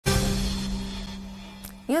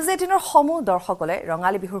News18 সমূহ দৰ্শকলে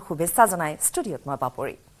ৰঙালী বিহুৰ শুভেচ্ছা জনাই ষ্টুডিঅত মই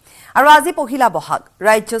পাপৰি আৰু আজি পহিলা বহাগ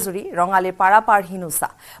ৰাজ্যজুৰি ৰঙালীৰ পাৰাপাৰহীন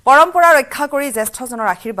উৎসাহ পৰম্পৰা ৰক্ষা কৰি জ্যেষ্ঠজনৰ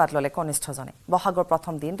আশীৰ্বাদ ললে কনিষ্ঠজনে বহাগৰ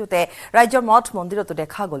প্ৰথম দিনটোতে ৰাজ্যৰ মঠ মন্দিৰতো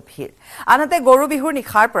দেখা গল ভিৰ আনহাতে গৰু বিহুৰ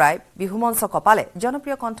নিখাৰ পৰাই বিহু মঞ্চ কপালে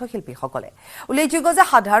জনপ্ৰিয় কণ্ঠশিল্পীসকলে উল্লেখযোগ্য যে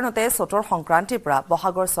সাধাৰণতে চতৰ সংক্ৰান্তিৰ পৰা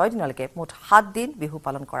বহাগৰ 6 দিনলৈকে মুঠ 7 দিন বিহু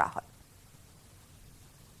পালন কৰা হয়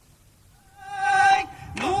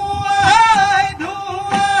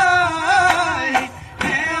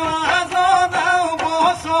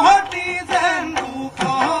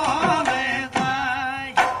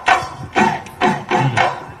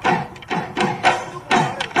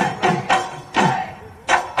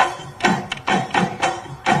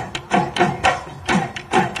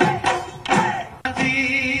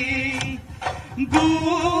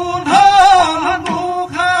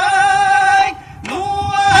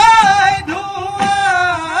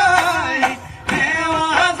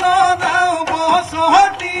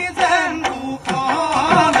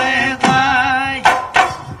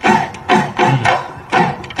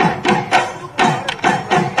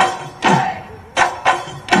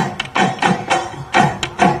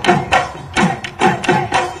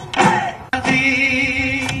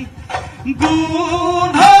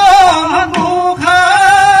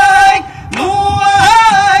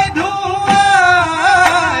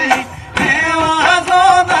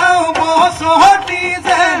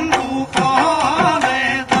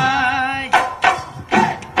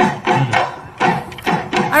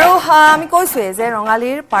আমি কৈছোৱে যে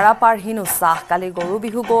ৰঙালীৰ পাৰাপাৰহীন উৎসাহ কালি গৰু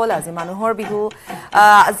বিহু গল আজি মানুহৰ বিহু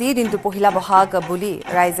আজি দিনটো পহিলা বহাগ বুলি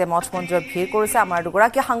ৰাইজে মঠ মন্দিৰত ভিৰ কৰিছে আমাৰ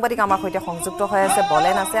দুগৰাকী সাংবাদিক আমাৰ সৈতে সংযুক্ত হৈ আছে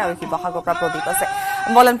বলেন আছে আৰু শিৱসাগৰৰ পৰা প্ৰদীপ আছে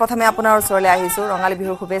বলেন প্ৰথমে আপোনাৰ ওচৰলৈ আহিছো ৰঙালী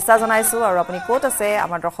বিহুৰ শুভেচ্ছা জনাইছো আৰু আপুনি ক'ত আছে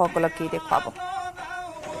আমাৰ দৰ্শকসকলক কি দেখুৱাব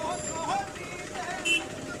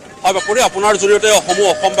হয় বাপুৰি আপোনাৰ জৰিয়তে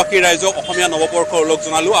অসমবাসী ৰাইজক অসমীয়া নৱবৰ্ষৰ ওলগ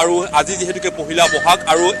জনালো আৰু আজি যেহেতুকে পহিলা বহাগ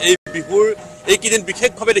আৰু এই বিহুৰ এইকেইদিন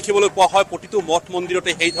বিশেষভাৱে দেখিবলৈ পোৱা হয় প্ৰতিটো মঠ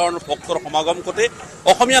মন্দিৰতে সেই ধৰণৰ ভক্তৰ সমাগম ঘটে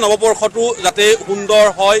অসমীয়া নৱবৰ্ষটো যাতে সুন্দৰ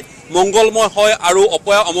হয় মংগলময় হয় আৰু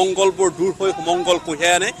অপয়া অমংগলবোৰ দূৰ হৈ সুমংগল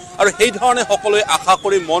কঢ়িয়াই আনে আৰু সেই ধৰণে সকলোৱে আশা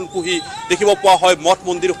কৰি মন পুহি দেখিব পোৱা হয় মঠ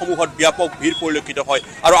মন্দিৰসমূহত ব্যাপক ভিৰ পৰিলক্ষিত হয়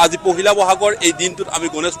আৰু আজি পহিলা বহাগৰ এই দিনটোত আমি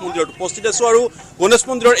গণেশ মন্দিৰত উপস্থিত আছো আৰু গণেশ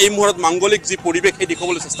মন্দিৰৰ এই মুহূৰ্তত মাংগলিক যি পৰিৱেশ সেই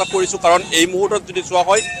দেখিবলৈ চেষ্টা কৰিছো কাৰণ এই মুহূৰ্তত যদি চোৱা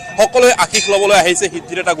হয় সকলোৱে আশীষ ল'বলৈ আহিছে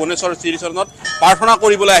সিদ্ধিদাতা গণেশৰ শ্ৰীচৰণত প্ৰাৰ্থনা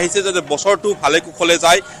কৰিবলৈ আহিছে যাতে বছৰটো ভালে কুশলে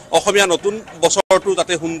যায় অসমীয়া নতুন বছৰটো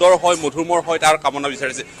যাতে সুন্দৰ হয় মধুমৰ হয় তাৰ কামনা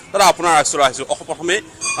বিচাৰিছে দাদা আপোনাৰ আশ্ৰয় আহিছো প্ৰথমে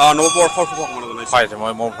নৱবৰ্ষৰ শুভকামনা জনাইছো হয়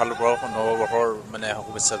মই মোৰ ফালৰ পৰা নৱবৰ্ষৰ মানে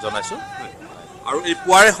শুভেচ্ছা জনাইছো আৰু এই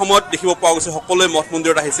পুৱাৰে সময়ত দেখিব পোৱা গৈছে সকলোৱে মঠ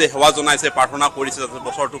মন্দিৰত আহিছে সেৱা জনাইছে প্ৰাৰ্থনা কৰিছে যাতে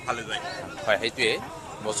বছৰটো ভালে যায় হয় সেইটোৱে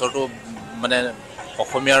বছৰটো মানে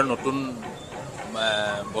অসমীয়াৰ নতুন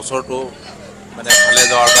বছৰটো মানে ভালে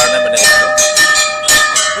যোৱাৰ কাৰণে মানে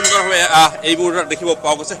সুন্দৰভাৱে এই মুহূৰ্তত দেখিব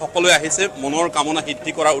পোৱা গৈছে সকলোৱে আহিছে মনৰ কামনা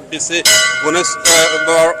সিদ্ধি কৰাৰ উদ্দেশ্যে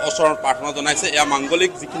গণেশৰ ওচৰত প্ৰাৰ্থনা জনাইছে এয়া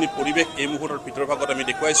মাংগলিক যিখিনি পৰিৱেশ এই মুহূৰ্তৰ ভিতৰ ভাগত আমি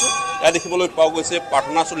দেখুৱাইছোঁ এয়া দেখিবলৈ পোৱা গৈছে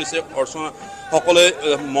প্ৰাৰ্থনা চলিছে অৰ্চনা সকলোৱে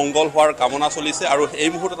মংগল হোৱাৰ কামনা চলিছে আৰু এই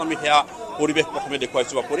মুহূৰ্তত আমি সেয়া পৰিৱেশ প্ৰথমে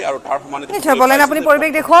দেখুৱাইছোঁ বাপুৰি আৰু তাৰ সমানে বলেন আপুনি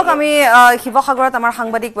পৰিৱেশ দেখুৱাওক আমি শিৱসাগৰত আমাৰ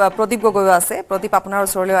সাংবাদিক প্ৰদীপ গগৈ আছে প্ৰদীপ আপোনাৰ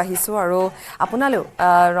ওচৰলৈ আহিছোঁ আৰু আপোনালৈও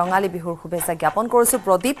ৰঙালী বিহুৰ শুভেচ্ছা জ্ঞাপন কৰিছোঁ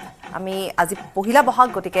প্ৰদীপ আমি আজি পহিলা বহাগ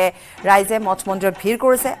গতিকে ৰাইজে মঠ মন্দিৰত ভিৰ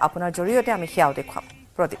কৰিছে আপোনাৰ জৰিয়তে আমি সেয়াও দেখুৱাম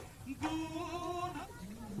প্ৰদীপ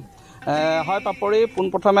হয় পাপৰি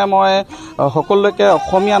পোনপ্ৰথমে মই সকলোকে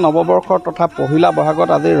অসমীয়া নৱবৰ্ষৰ তথা পহিলা বহাগত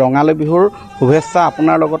আজি ৰঙালী বিহুৰ শুভেচ্ছা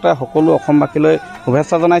আপোনাৰ লগতে সকলো অসমবাসীলৈ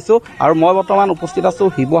শুভেচ্ছা জনাইছোঁ আৰু মই বৰ্তমান উপস্থিত আছোঁ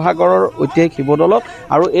শিৱসাগৰৰ ঐতিহাসিক শিৱদৌলত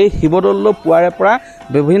আৰু এই শিৱদৌললৈ পুৱাৰে পৰা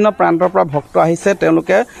বিভিন্ন প্ৰান্তৰ পৰা ভক্ত আহিছে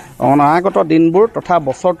তেওঁলোকে অনাগত দিনবোৰ তথা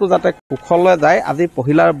বছৰটো যাতে কুশলে যায় আজি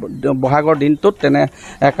পহিলা বহাগৰ দিনটোত তেনে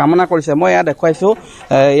কামনা কৰিছে মই এয়া দেখুৱাইছোঁ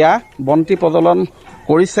এয়া বন্তি প্ৰজ্বলন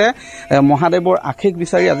কৰিছে মহাদেৱৰ আশীষ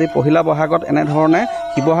বিচাৰি আজি পহিলা বহাগত এনেধৰণে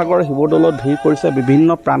শিৱদৌলত ভিৰ কৰিছে বিভিন্ন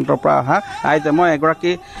প্ৰান্তৰ পৰা অহা ৰাইজে মই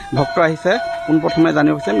এগৰাকী ভক্ত আহিছে পোনপ্ৰথমে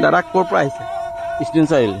জানিব বিচাৰিম দাদা ক'ৰ পৰা আহিছে ষ্টেচন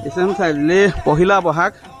চাৰিআলি পহিলা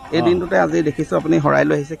বহাগ এই দিনটোতে আজি দেখিছোঁ আপুনি শৰাই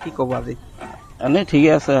লৈ আহিছে কি ক'ব আজি এনেই ঠিকে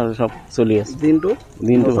আছে আৰু চব চলি আছে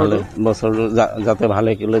দিনটো ভালে বছৰটো যাতে ভালে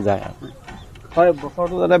কিলৈ যায় হয়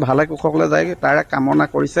বছৰটো যাতে ভালে কুশলে যায় তাৰে কামনা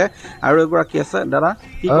কৰিছে আৰু এগৰাকী আছে দাদা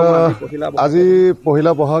আজি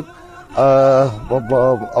পহিলা বহাগ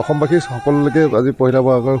অসমবাসী সকলোকে আজি পহিলা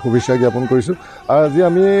বহাগৰ শুভেচ্ছা জ্ঞাপন কৰিছোঁ আৰু আজি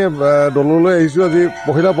আমি দললৈ আহিছোঁ আজি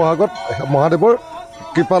পহিলা বহাগত মহাদেৱৰ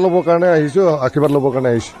কৃপা ল'বৰ কাৰণে আহিছোঁ আশীৰ্বাদ ল'বৰ কাৰণে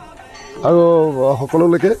আহিছোঁ আৰু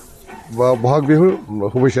সকলোলৈকে বহাগ বিহুৰ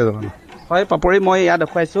শুভেচ্ছা জনালোঁ হয় পাপৰি মই ইয়াত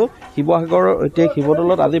দেখুৱাইছোঁ শিৱসাগৰৰ ঐতিহাসিক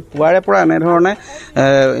শিৱদৌলত আজি পুৱাৰে পৰা এনেধৰণে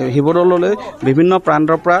শিৱদৌললৈ বিভিন্ন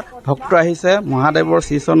প্ৰান্তৰ পৰা ভক্ত আহিছে মহাদেৱৰ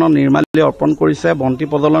শ্ৰীচৰণৰ নিৰ্মাল্য অৰ্পণ কৰিছে বন্তি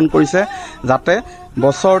প্ৰজ্বলন কৰিছে যাতে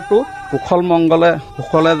বছৰটো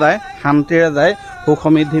কুশলে যায় শান্তিৰে যায় সুখ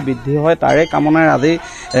সমৃদ্ধি বৃদ্ধি হয় তাৰে কামনাৰে আজি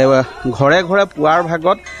ঘৰে ঘৰে পুৱাৰ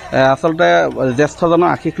ভাগত আচলতে জ্যেষ্ঠজনৰ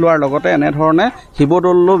আশীষ লোৱাৰ লগতে এনেধৰণে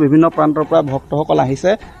শিৱদৌললৈ বিভিন্ন প্ৰান্তৰ পৰা ভক্তসকল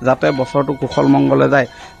আহিছে যাতে বছৰটো কুশল মংগলে যায়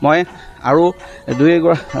মই আৰু দুই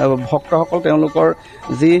ভক্তসকল তেওঁলোকৰ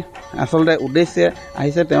যি আচলতে উদ্দেশ্যে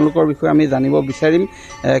আহিছে তেওঁলোকৰ বিষয়ে আমি জানিব বিচাৰিম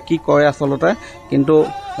কি কৰে আচলতে কিন্তু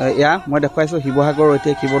এয়া মই দেখুৱাইছোঁ শিৱসাগৰৰ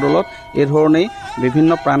ঐতিহাসিক শিৱদৌলত এই ধৰণেই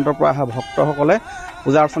বিভিন্ন প্ৰান্তৰ পৰা অহা ভক্তসকলে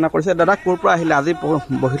পূজা অৰ্চনা কৰিছে দাদা ক'ৰ পৰা আহিলে আজি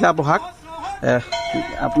বহিলা বহাগ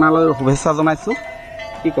আপোনালৈ শুভেচ্ছা জনাইছোঁ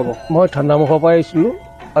কি ক'ব মই ঠাণ্ডামুখৰ পৰা আহিছিলোঁ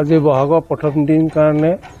আজি বহাগৰ প্ৰথম দিন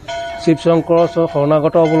কাৰণে শিৱ শংকৰৰ ওচৰত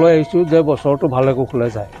শৰণাগত হ'বলৈ আহিছোঁ যে বছৰটো ভালে কুশলে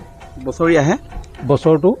যায় বছৰি আহে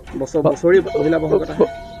বছৰটো বছৰি বহিলা বহাগত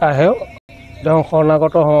আহে তেওঁ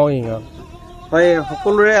শৰণাগত হওঁ ইহঁত হয়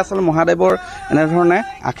সকলোৰে আচলতে মহাদেৱৰ এনেধৰণে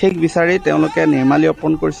আশীষ বিচাৰি তেওঁলোকে নিৰ্মালি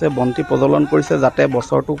অৰ্পণ কৰিছে বন্তি প্ৰজ্বলন কৰিছে যাতে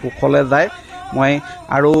বছৰটো কুশলে যায় মই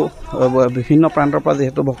আৰু বিভিন্ন প্ৰান্তৰ পৰা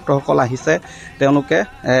যিহেতু ভক্তসকল আহিছে তেওঁলোকে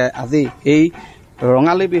আজি এই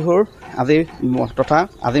ৰঙালী বিহুৰ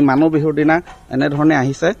আজি মানুহ বিহুৰ দিনা এনেধৰণে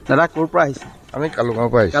আহিছে দাদা ক'ৰ পৰা আহিছে আমি কালুগাঁৱৰ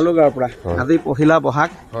পৰা আহিছোঁ কালুগাঁৱৰ পৰা আজি পহিলা বহাগ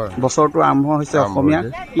বছৰটো আৰম্ভ হৈছে অসমীয়া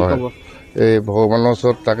কি ক'ব এই ভগৱানৰ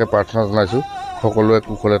ওচৰত তাকে প্ৰাৰ্থনা জনাইছোঁ সকলোৱে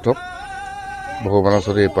কুশলে থওক ভগৱানৰ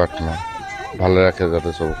ওচৰত এই প্ৰাৰ্থনা ভালে ৰাখে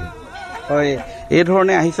যাতে চবকে হয় এই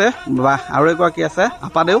ধৰণে আহিছে বা আৰু এগৰাকী আছে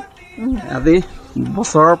আপাদেউ আজি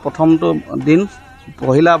বছৰৰ প্ৰথমটো দিন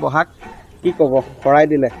পহিলা বহাগ কি ক'ব কৰাই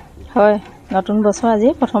দিলে হয় নতুন বছৰ আজি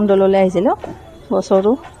প্ৰথম দললৈ আহিছিলোঁ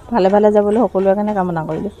বছৰটো ভালে ভালে যাবলৈ সকলোৰে কাৰণে কামনা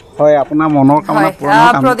কৰিলোঁ হয় আপোনাৰ মনৰ কামনা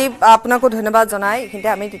প্ৰদীপ আপোনাকো ধন্যবাদ জনাই এইখিনিতে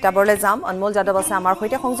আমি তিতাবৰলৈ যাম অনমোল যাদৱ আছে আমাৰ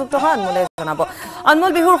সৈতে সংযুক্ত হয় অনমোলে জনাব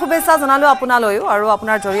অনমোল বিহুৰ শুভেচ্ছা জনালোঁ আপোনালৈও আৰু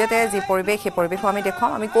আপোনাৰ জৰিয়তে যি পৰিৱেশ সেই পৰিৱেশো আমি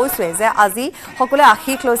দেখুৱাম আমি কৈছোঁৱেই যে আজি সকলোৱে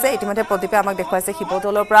আশীষ লৈছে ইতিমধ্যে প্ৰদীপে আমাক দেখুৱাইছে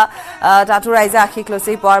শিৱদৌলৰ পৰা তাতো ৰাইজে আশীষ লৈছে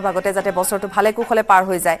পুৱাৰ ভাগতে যাতে বছৰটো ভালে কুশলে পাৰ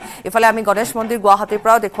হৈ যায় ইফালে আমি গণেশ মন্দিৰ গুৱাহাটীৰ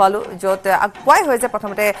পৰাও দেখুৱালোঁ য'ত কোৱাই হয় যে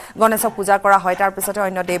প্ৰথমতে গণেশক পূজা কৰা হয় তাৰপিছতে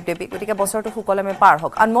অন্য দেৱ দেৱী গতিকে বছৰটো সুকলমে পাৰ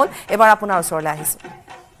হওক অনমোল এবাৰ আপোনাৰ ওচৰলৈ আহিছোঁ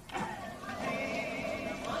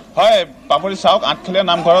হয় পাপৰি চাওক আঠখেলীয়া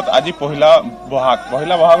নামঘৰত আজি পহিলা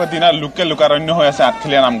বহাগৰ দিনা লোকে লোকাৰণ্য হৈ আছে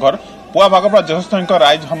আঠখেলীয়া নামঘৰ পুৱা ভাগৰ পৰা যথেষ্ট সংখ্যক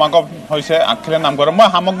ৰাইজ সমাগম হৈছে আঠখেলীয়া নামঘৰত মই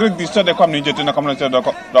সামগ্ৰিক দৃশ্য দেখুৱাম News18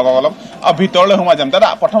 দৰ্শকসকলক আৰু ভিতৰলৈ সোমাই যাম দাদা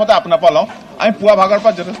প্ৰথমতে আপোনাৰ পৰা লওঁ আমি পুৱা ভাগৰ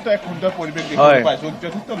পৰা যথেষ্ট এক সুন্দৰ পৰিৱেশ দেখিবলৈ পাইছোঁ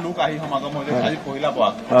যথেষ্ট লোক আহি সমাগম হৈছে আজি পহিলা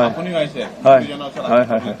বহাগ আপুনিও আহিছে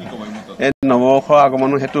এই নৱবৰ্ষৰ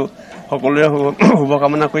আগমনৰ হেতু সকলোৰে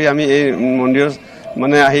শুভকামনা কৰি আমি এই মন্দিৰত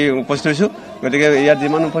মানে আহি উপস্থিত হৈছোঁ গতিকে ইয়াত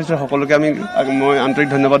যিমান উপস্থিত সকলোকে মই আন্তৰিক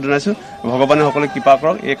ধন্যবাদ জনাইছোঁ ভগৱানে সকলোকে কৃপা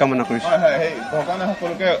কৰক এই কামনা কৰিছোঁ ভগৱানে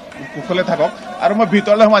সকলোকে কুশলে থাকক আৰু মই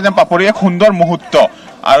ভিতৰলৈ সোমাই যাম পাপৰি এক সুন্দৰ মুহূৰ্ত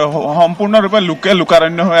আৰু সম্পূৰ্ণৰূপে লোকে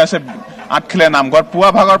লোকাৰণ্য হৈ আছে আঠখেলীয়া নামঘৰ পুৱা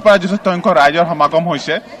ভাগৰ পৰা যথেষ্ট সংখ্যক ৰাইজৰ সমাগম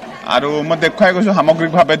হৈছে আৰু মই দেখুৱাই গৈছোঁ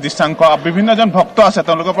সামগ্ৰিকভাৱে দৃশ্যাংশ বিভিন্নজন ভক্ত আছে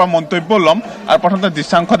তেওঁলোকৰ পৰা মন্তব্য ল'ম আৰু প্ৰথমতে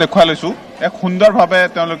দৃশ্যাংশ দেখুৱাই লৈছোঁ এক সুন্দৰভাৱে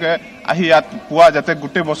তেওঁলোকে আহি ইয়াত পুৱা যাতে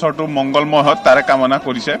গোটেই বছৰটো মংগলময় হওক তাৰে কামনা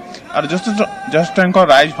কৰিছে আৰু যথেষ্ট সংখ্যক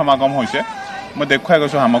ৰাইজ সমাগম হৈছে মই দেখুৱাই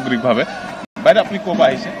গৈছোঁ সামগ্ৰিকভাৱে বাইদেউ আপুনি ক'ব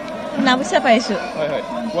আহিছে নামচা পাইছোঁ হয় হয়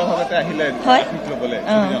পুৱা ভাগতে আহিলে ল'বলৈ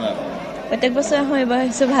প্ৰত্যেক বছৰ আহোঁ এইবাৰ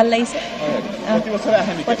আহিছোঁ ভাল লাগিছে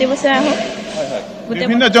প্ৰতি বছৰে আহোঁ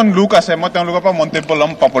বিভিন্নজন লোক আছে মই তেওঁলোকৰ পৰা মন্তব্য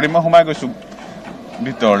ল'ম পাপৰি মই সোমাই গৈছোঁ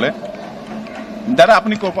ভিতৰলৈ দাদা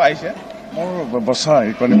আপুনি ক'ৰ পৰা আহিছে মোৰ বছা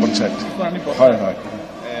ইকৰাণী পঞ্চায়ত হয় হয়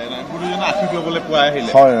গুৰুজনে আশীষ ল'বলৈ পুৱাই আহিলে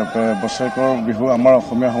হয় বছৰেকৰ বিহু আমাৰ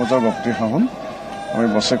অসমীয়া সমাজৰ ভক্তি সাহোন আমি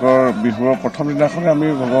বছৰেকৰ বিহুৰ প্ৰথম দিনাখনে আমি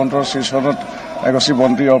ভগৱন্তৰ শ্ৰীচৰণত এগছি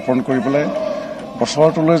বন্তি অৰ্পণ কৰি পেলাই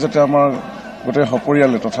বছৰটোলৈ যাতে আমাৰ গোটেই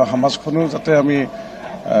সপৰিয়ালে তথা সমাজখনো যাতে আমি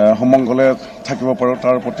সমংগলে থাকিব পাৰোঁ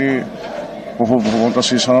তাৰ প্ৰতি প্ৰভু ভগৱন্তৰ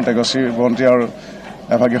শ্ৰীচৰণত এগছি বন্তি আৰু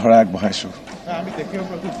এভাগী শৰাই আগবঢ়াইছোঁ আমি দেখিব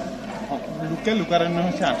পাইছোঁ লোকে লোকাৰণ্য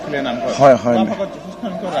হৈছে আঠখেলীয়া নামঘৰ হয় হয়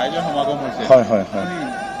ৰাইজৰ সমাগম হৈছে হয় হয় হয়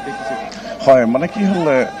হয় মানে কি হ'ল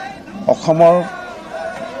অসমৰ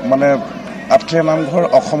মানে আঠখেলীয়া নামঘৰ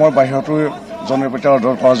অসমৰ বাহিৰতো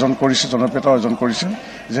জনপ্ৰিয়তা অৰ্জন কৰিছে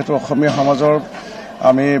যিহেতু অসমীয়া সমাজৰ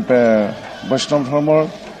আমি বৈষ্ণৱ ধৰ্মৰ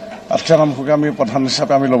আঠখেলীয়া নামঘৰকে আমি প্ৰধান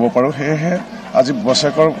হিচাপে আমি ল'ব পাৰোঁ সেয়েহে আজি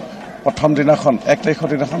বছৰেকৰ প্ৰথম দিনাখন 1 তাৰিখৰ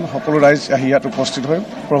দিনাখন সকলো ৰাইজ আহি ইয়াত উপস্থিত হৈ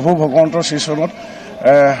প্ৰভু ভগৱন্তৰ শ্ৰীচৰণত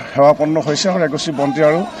সেৱাপন্ন হৈছে আৰু এগছি বন্তি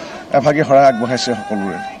আৰু এভাগী শৰাই আগবঢ়াইছে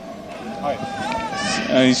সকলোৰে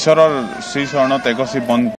ঈশ্বৰৰ শ্ৰীচৰণত এগছি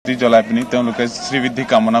বন্তি জ্বলাই পিনি তেওঁলোকে শ্ৰীবৃদ্ধি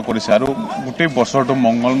কামনা কৰিছে আৰু গোটেই বছৰটো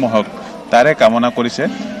মংগলময় হওক তাৰে কামনা কৰিছে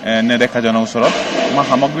নেদেখাজনৰ ওচৰত মই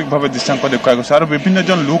সামগ্ৰিকভাৱে দৃষ্টান্ত দেখুৱাই গৈছে আৰু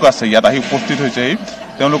বিভিন্নজন লোক আছে ইয়াত আহি উপস্থিত হৈছে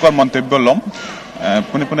তেওঁলোকৰ মন্তব্য ল'ম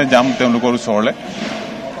পোনে পোনে যাম তেওঁলোকৰ ওচৰলৈ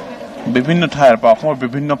বিভিন্ন ঠাইৰ পৰা অসমৰ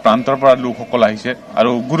বিভিন্ন প্ৰান্তৰ পৰা লোকসকল আহিছে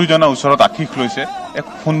আৰু গুৰুজনৰ ওচৰত আশীষ লৈছে এক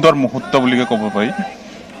সুন্দৰ মুহূৰ্ত বুলি ক'ব পাৰি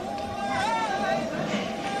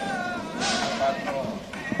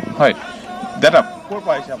হয় দাদা ক'ৰ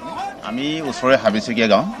পৰা আহিছে আপুনি আমি ওচৰৰে হাবিচকীয়া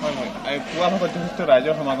গাঁও পুৱা ভাগত যথেষ্ট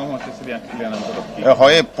ৰাইজৰ সমাগম হৈছে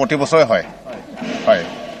হয় প্ৰতি বছৰে হয় হয়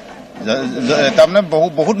তাৰমানে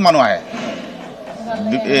বহুত মানুহ আহে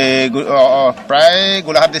প্ৰায়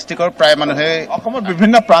গোলাঘাট ডিষ্ট্ৰিক্টৰ প্ৰায় মানুহে অসমৰ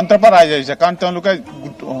বিভিন্ন প্ৰান্তৰ পৰা ৰাইজ আহিছে কাৰণ তেওঁলোকে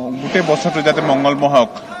গোটেই বছৰটো যাতে মংগলময় হওক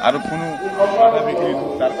আৰু কোনো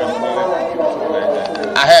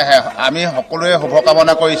আহে আমি সকলোৱে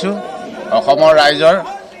শুভকামনা কৰিছোঁ অসমৰ ৰাইজৰ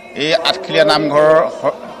এই আঠখিলীয়া নামঘৰৰ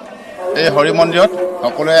এই হৰি মন্দিৰত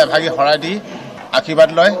সকলোৱে এভাগি শৰাই দি আশীৰ্বাদ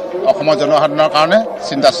লয় অসমৰ জনসাধাৰণৰ কাৰণে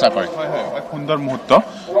চিন্তা চৰ্চা কৰে সুন্দৰ মুহূৰ্ত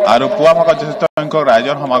আৰু পুৱা ভাগত যথেষ্ট সংখ্যক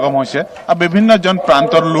ৰাইজৰ সমাগম হৈছে আৰু বিভিন্নজন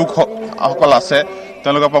প্ৰান্তৰ লোকসকল আছে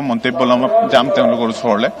তেওঁলোকৰ পৰা মন্তব্য ল'ম যাম তেওঁলোকৰ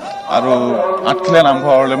ওচৰলৈ আৰু আঠখিলীয়া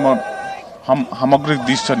নামঘৰলৈ মই সামগ্ৰিক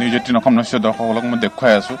দৃশ্য News18 অসম নৰ্থ ইষ্টৰ দৰ্শকসকলক মই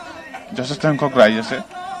দেখুৱাই আছোঁ যথেষ্ট সংখ্যক ৰাইজ আছে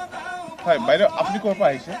হয় বাইদেউ আপুনি ক'ৰ পৰা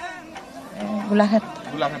আহিছে গোলাঘাট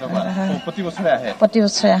প্ৰতি বছৰে আহে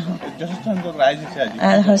আহোঁ যথেষ্ট সংখ্যক ৰাইজ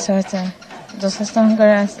হৈছে যথেষ্ট সংখ্যক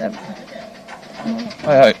আছে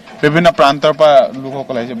হয় বিভিন্ন প্ৰান্তৰ পৰা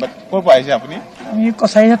লোকসকল আহিছে ক'ৰ পৰা আহিছে আপুনি আমি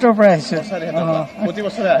কছাৰীহাটৰ পৰা আহিছোঁ প্ৰতি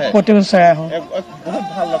বছৰে আহে আহোঁ বহুত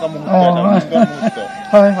ভাল লগা মুহূৰ্ত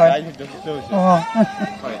হয়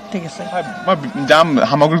ঠিক আছে মই যাম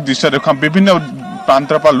সামগ্ৰিক দৃশ্য দেখুৱাম বিভিন্ন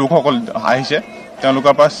প্ৰান্তৰ পৰা লোকসকল আহিছে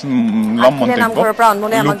তেওঁলোকৰ পৰা লম নামঘৰৰ পৰা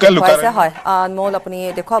অনমোলে আমাক দেখুৱাইছে হয় অনমোল আপুনি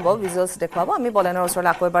দেখুৱাব ভিজুৱেলছ দেখুৱাব আমি বলেনৰ ওচৰলৈ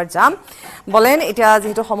আকৌ এবাৰ যাম বলেন এতিয়া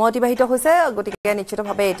যেহেতু সময় অতিবাহিত হৈছে গতিকে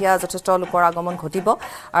নিশ্চিতভাৱে এতিয়া যথেষ্ট লোকৰ আগমন ঘটিব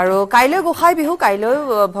আৰু কাইলৈ গোসাই বিহু কাইলৈ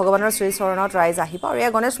ভগৱানৰ শ্ৰী চৰণত ৰাইজ আহিব আৰু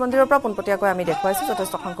এই গণেশ মন্দিৰৰ পৰা পোনপটীয়াকৈ আমি দেখুৱাইছোঁ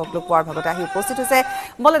যথেষ্ট সংখ্যক লোক পোৱাৰ ভাগতে আহি উপস্থিত হৈছে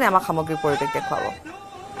বলেনে আমাক সামগ্ৰিক পৰিৱেশ দেখুৱাব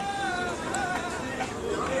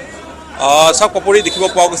চাওক পপৰি দেখিব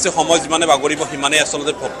পোৱা গৈছে সময় যিমানে বাগৰিব সিমানে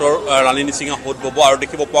আচলতে ভক্তৰ ৰাণী নিচিঙা সোঁত বব আৰু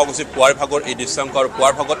দেখিব পোৱা গৈছে পুৱাৰ ভাগৰ এই দৃশ্যাংশ আৰু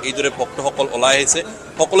পুৱাৰ ভাগত এইদৰে ভক্তসকল ওলাই আহিছে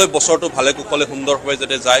সকলোৱে বছৰটো ভালে কুশলে সুন্দৰভাৱে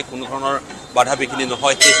যাতে যায় কোনো ধৰণৰ বাধা বিঘিনি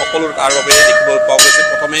নহয় সেই সকলো তাৰ বাবে দেখিব পোৱা গৈছে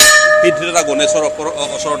প্ৰথমে সিদ্ধিদাতা গণেশৰ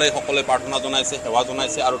ওচৰতে সকলোৱে প্ৰাৰ্থনা জনাইছে সেৱা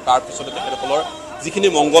জনাইছে আৰু তাৰ পিছতে তেখেতসকলৰ যিখিনি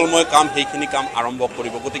মংগলময় কাম সেইখিনি কাম আৰম্ভ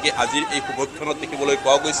কৰিব গতিকে আজিৰ এই শুভক্ষণত দেখিবলৈ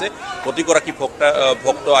পোৱা গৈছে প্ৰতিগৰাকী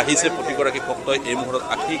ভক্ত আহিছে প্ৰতিগৰাকী ভক্তই এই মুহূৰ্তত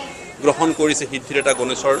আশীষ গ্ৰহণ কৰিছে সিদ্ধিদাতা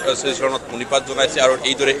গণেশৰ শ্ৰীচৰণত প্ৰণিপাত জনাইছে আৰু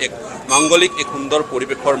এইদৰে এক মাংগলিক এক সুন্দৰ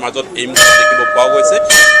পৰিৱেশৰ মাজত এই মুহূৰ্তত দেখিব পোৱা গৈছে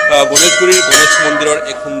গণেশগুৰিৰ গণেশ মন্দিৰৰ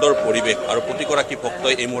এক সুন্দৰ পৰিৱেশ আৰু প্ৰতিগৰাকী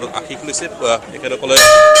ভক্তই এই মুহূৰ্তত আশীষ লৈছে তেখেতসকলে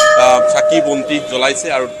চাকি বন্তি জ্বলাইছে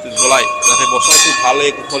আৰু জ্বলাই যাতে বছৰটো ভালে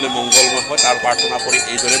কুশলে মংগলময় হয় তাৰ প্ৰাৰ্থনা কৰি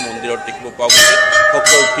এইদৰে মন্দিৰত দেখিব পোৱা গৈছে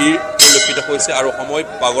ভক্তৰ ভিৰ পৰিলক্ষিত হৈছে আৰু সময়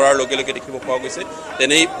বাগৰাৰ লগে লগে দেখিব পোৱা গৈছে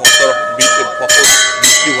তেনেই ভক্তৰ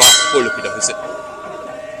বৃষ্টি হোৱা পৰিলক্ষিত হৈছে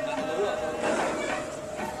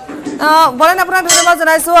বলেন আপোনাক ধন্যবাদ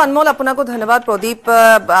জনাইছোঁ অনমোল আপোনাকো ধন্যবাদ প্ৰদীপ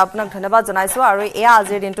আপোনাক ধন্যবাদ জনাইছোঁ আৰু এয়া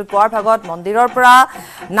আজিৰ দিনটোত পুৱাৰ ভাগত মন্দিৰৰ পৰা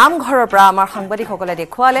নামঘৰৰ পৰা আমাৰ সাংবাদিকসকলে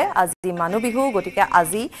দেখুৱালে আজি মানুহ বিহু গতিকে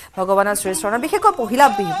আজি ভগৱানৰ শ্ৰীচৰণৰ বিশেষকৈ পহিলা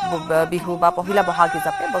বিহু বা পহিলা বহাগ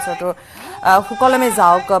হিচাপে বছৰটো সুকলমে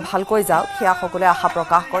যাওক ভালকৈ যাওক সেয়া সকলোৱে আশা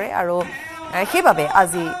প্ৰকাশ কৰে আৰু সেইবাবে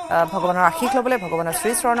আজি ভগৱানৰ আশীষ ল'বলৈ ভগৱানৰ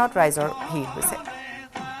শ্ৰীচৰণত ৰাইজৰ ভিৰ হৈছে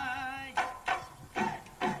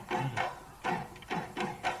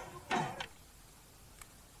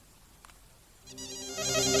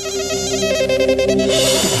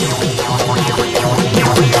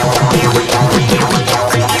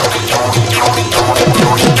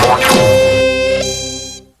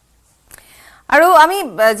আৰু আমি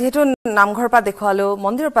যেহেতু নামঘৰৰ পৰা দেখুৱালো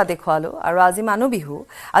মন্দিৰৰ পৰা দেখুৱালো আৰু আজি মানুহ বিহু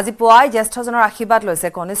আজি পুৱাই জ্যেষ্ঠজনৰ আশীৰ্বাদ লৈছে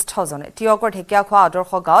কনিষ্ঠজনে তিয়কৰ ঢেকীয়া খোৱা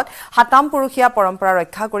আদৰ্শ গাঁৱত সাতাম পুৰুষীয়া পৰম্পৰা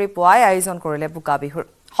ৰক্ষা কৰি পুৱাই আয়োজন কৰিলে বোকা বিহুৰ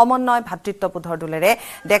সমন্বয় ভাতৃত্ববোধৰ দোলেৰে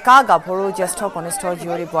ডেকা গাভৰু জ্যেষ্ঠ কনিষ্ঠ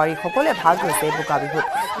জীয়ৰী বোৱাৰী সকলোৱে ভাগ লৈছে বোকা বিহুত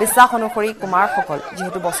বিশ্বাস অনুসৰি কুমাৰসকল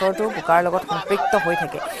যিহেতু বছৰটো বোকাৰ লগত সম্পৃক্ত হৈ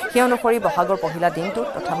থাকে সেই অনুসৰি বহাগৰ পহিলা দিনটোত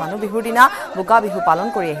তথা মানুহ বিহুৰ দিনা বোকা বিহু পালন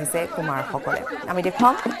কৰি আহিছে কুমাৰসকলে আমি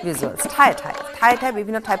দেখুৱাম ভিজুৱেলছ ঠায়ে ঠায়ে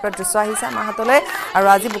বিভিন্ন ঠাইৰ পৰা দৃশ্য আহিছে আমাৰ হাতলৈ আৰু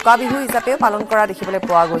আজি বোকা বিহু হিচাপেও পালন কৰা দেখিবলৈ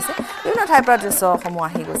পোৱা গৈছে বিভিন্ন ঠাইৰ পৰা দৃশ্যসমূহ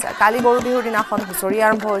আহি গৈছে কালি গৰু বিহুৰ দিনাখন হুঁচৰি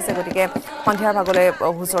আৰম্ভ হৈছে গতিকে সন্ধিয়াৰ ভাগলৈ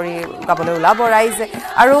হুঁচৰি গাবলৈ ওলাব ৰাইজে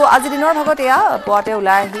আৰু আজি দিনৰ ভাগত এয়া পুৱাতে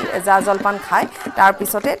ওলাই আহি জা জলপান খাই তাৰ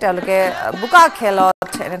পিছতে তেওঁলোকে বোকা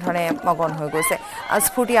খেলত এনেধৰণে মগন হৈ গৈছে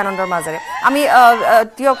স্ফূৰ্তি আনন্দৰ মাজেৰে আমি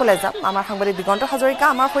তিয়কলৈ যাম আমাৰ সাংবাদিক দিগন্ত হাজৰিকা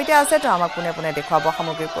আমাৰ সৈতে আছে তেওঁ আমাক পোনে পোনে দেখুৱাব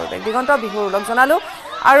সামগ্ৰিক পৰিৱেশ দিগন্ত বিহুৰ ওলগ জনালোঁ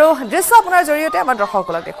আৰু দৃশ্য আপোনাৰ জৰিয়তে আমাৰ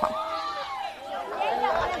দৰ্শকসকলক দেখুৱাম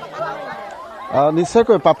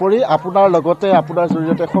নিশ্চয়কৈ পাপৰি আপোনাৰ লগতে আপোনাৰ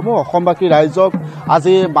জৰিয়তে সমূহ অসমবাসী ৰাইজক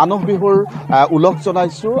আজি মানুহ বিহুৰ উলগ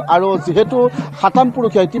জনাইছোঁ আৰু যিহেতু সাতাম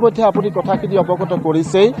পুৰুষীয়া ইতিমধ্যে আপুনি কথাখিনি অৱগত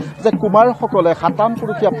কৰিছেই যে কুমাৰসকলে সাতাম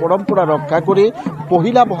পুৰুষীয়া পৰম্পৰা ৰক্ষা কৰি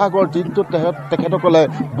পহিলা বহাগৰ দিনটোত তেখেতসকলে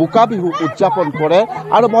বোকা বিহু উদযাপন কৰে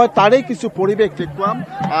আৰু মই তাৰেই কিছু পৰিৱেশ দেখুৱাম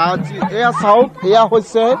এয়া চাওক এয়া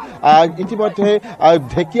হৈছে ইতিমধ্যে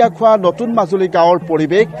ঢেকীয়াখোৱা নতুন মাজুলী গাঁৱৰ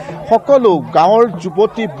পৰিৱেশ সকলো গাঁৱৰ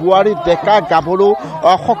যুৱতী বোৱাৰী ডেকা গাভৰু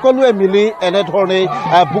সকলোৱে মিলি এনেধৰণে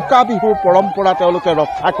বোকা বিহুৰ পৰম্পৰা তেওঁলোকে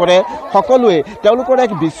ৰক্ষা কৰে সকলোৱে তেওঁলোকৰ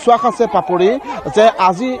এক বিশ্বাস আছে পাপৰি যে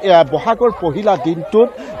আজি বহাগৰ পহিলা দিনটোত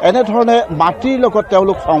এনেধৰণে মাটিৰ লগত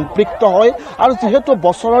তেওঁলোক সম্পৃক্ত হয় আৰু যিহেতু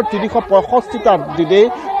বছৰৰ 365টা দিনেই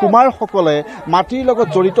কুমাৰসকলে মাটিৰ লগত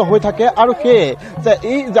জড়িত হৈ থাকে আৰু সেয়ে যে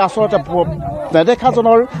এই যে আচলতে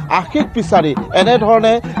নেদেখাজনৰ আশীষ বিচাৰি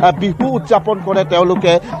এনেধৰণে বিহু উদযাপন কৰে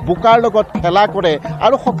তেওঁলোকে বোকাৰ লগত খেলা কৰে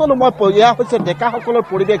আৰু সকলো মই এয়া হৈছে ডেকাসকলৰ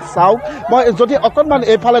পৰিৱেশ চাওক মই যদি অকণমান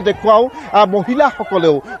এইফালে দেখুৱাওঁ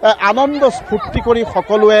মহিলাসকলেও আনন্দ স্ফূৰ্তি কৰি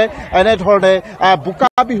সকলোৱে এনেধৰণে বোকা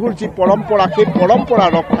বিহুৰ যি পৰম্পৰা সেই পৰম্পৰা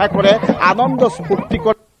ৰক্ষা কৰে আনন্দ স্ফূৰ্তি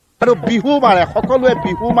কৰে আৰু বিহু মাৰে সকলোৱে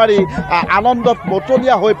বিহু মাৰি আনন্দত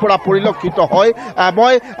মতলীয়া হৈ পৰা পৰিলক্ষিত হয়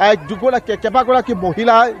মই কেইবাগৰাকী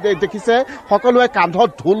মহিলা দেখিছে সকলোৱে কান্ধত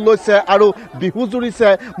ঢোল লৈছে আৰু বিহু জুৰিছে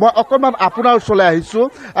মই অকণমান আপোনাৰ ওচৰলৈ আহিছোঁ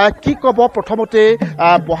কি ক'ব প্ৰথমতে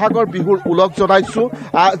বহাগৰ বিহুৰ উলগ জনাইছোঁ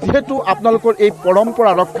যিহেতু আপোনালোকৰ এই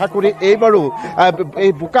পৰম্পৰা ৰক্ষা কৰি এইবাৰো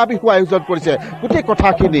এই বোকা বিহু আয়োজন কৰিছে গোটেই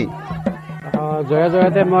কথাখিনি জয়ে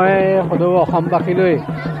জয়তে মই সদৌ অসমবাসীলৈ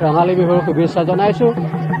ৰঙালী বিহুৰ শুভেচ্ছা জনাইছোঁ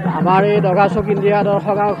আমাৰ এই দগাচুক ইণ্ডিয়া দৰ্শ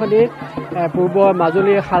গাঁওখনি পূৰ্বৰ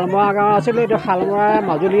মাজুলীৰ শালমৰা গাঁও আছিলে এইটো শালমৰা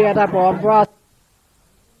মাজুলীৰ এটা পৰম্পৰা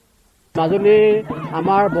মাজুলী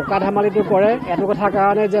আমাৰ বোকা ধেমালিটো কৰে এইটো কথা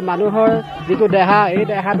কাৰণে যে মানুহৰ যিটো দেহা এই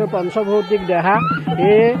দেহাটো পঞ্চভৌতিক দেহা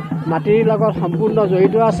এই মাটিৰ লগত সম্পূৰ্ণ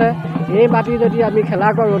জড়িত আছে এই মাটি যদি আমি খেলা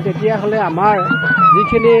কৰোঁ তেতিয়াহ'লে আমাৰ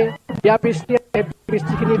যিখিনি বিয়া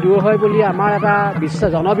পৃষ্টিখিনি দূৰ হয় বুলি আমাৰ এটা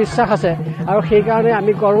জনবিশ্বাস আছে আৰু সেইকাৰণে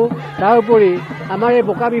আমি কৰোঁ তাৰোপৰি আমাৰ এই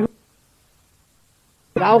বোকা বিহু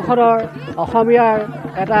গাঁওখনৰ অসমীয়াৰ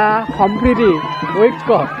এটা সম্প্ৰীতি ঐক্য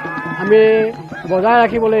আমি বজাই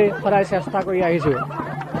ৰাখিবলৈ সদায় চেষ্টা কৰি আহিছোঁ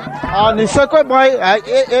নিশ্চয়কৈ মই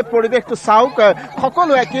এই পৰিৱেশটো চাওক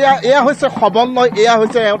সকলো এয়া হৈছে সমন্বয় এয়া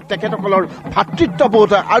হৈছে তেখেতসকলৰ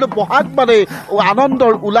ভাতৃত্ববোধ আৰু বহাগ মানে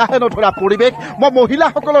আনন্দৰ উলাহে নধৰা পৰিৱেশ মই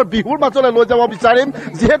মহিলাসকলৰ বিহুৰ মাজলৈ লৈ যাব বিচাৰিম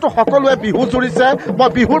যিহেতু সকলোৱে বিহু জুৰিছে মই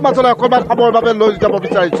বিহুৰ মাজলৈ অকণমান সময়ৰ বাবে লৈ যাব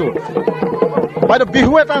বিচাৰিছোঁ বাইদেউ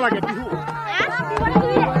বিহু এটা লাগে বিহু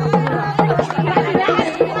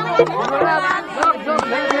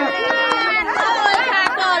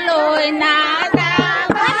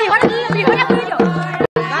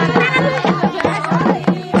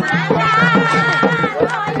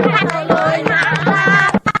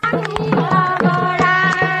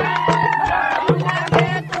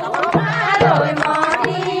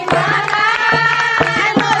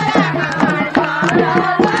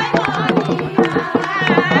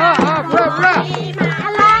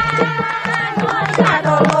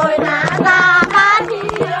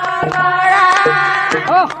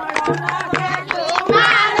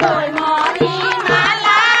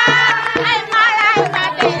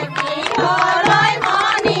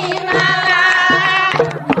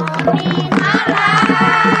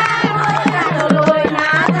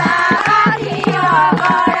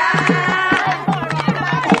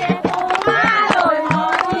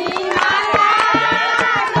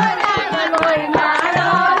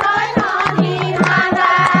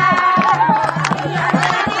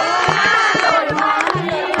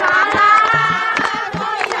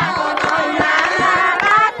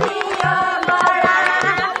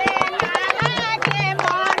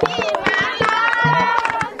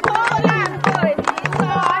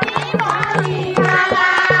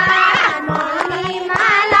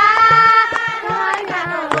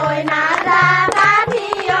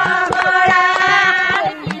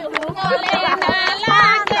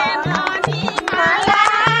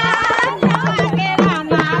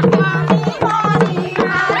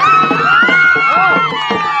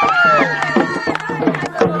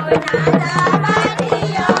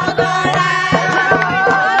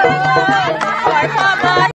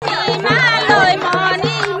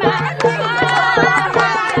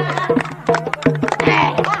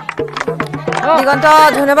দিগন্ত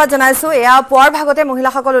ধন্যবাদ জানাইছো এয়া পুৱাৰ ভাগতে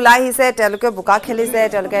মহিলাসকল ওলাই আহিছে তেওঁলোকে বোকা খেলিছে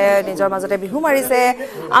তেওঁলোকে নিজৰ মাজতে বিহু মাৰিছে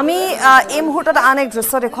আমি এই মুহূৰ্তত আন এক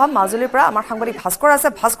দৃশ্য দেখুৱাম মাজুলীৰ পৰা আমাৰ সাংবাদিক ভাস্কৰ আছে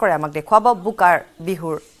ভাস্কৰে আমাক দেখুৱাব বোকাৰ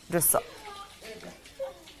বিহুৰ দৃশ্য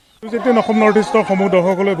News18 Assam Northeast সমূহ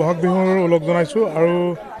দৰ্শকলৈ বহাগ বিহুৰ ওলগ জনাইছোঁ আৰু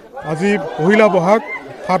আজি পহিলা বহাগ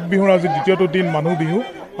 7 বিহুৰ আজি দ্বিতীয়টো দিন মানুহ বিহু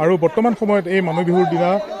আৰু বৰ্তমান সময়ত এই মানুহ বিহুৰ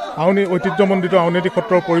দিনা আউনী ঐতিহ্যমণ্ডিত আউনীআটী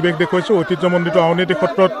সত্ৰৰ পৰিৱেশ দেখুৱাইছোঁ ঐতিহ্যমণ্ডিত আউনীআটী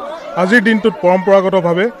সত্ৰত আজিৰ দিনটোত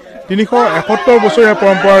পৰম্পৰাগতভাৱে 371 বছৰীয়া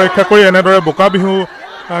পৰম্পৰা ৰক্ষা কৰি এনেদৰে বোকা বিহু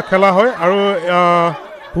খেলা হয় আৰু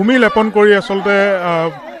ভূমি লেপন কৰি আচলতে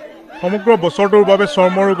সমগ্ৰ বছৰটোৰ বাবে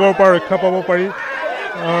চৰ্ম ৰোগৰ পৰা ৰক্ষা পাব পাৰি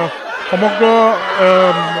সমগ্ৰ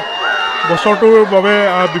বছৰটোৰ বাবে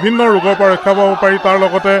বিভিন্ন ৰোগৰ পৰা ৰক্ষা পাব পাৰি তাৰ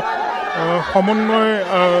লগতে সমন্বয়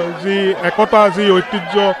যি একতা যি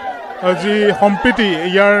ঐতিহ্য যি সম্প্ৰীতি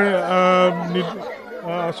ইয়াৰ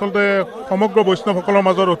আচলতে সমগ্ৰ বৈষ্ণৱসকলৰ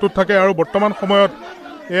মাজত অটুট থাকে আৰু বৰ্তমান সময়ত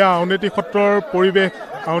এয়া আউনীআটী সত্ৰৰ পৰিৱেশ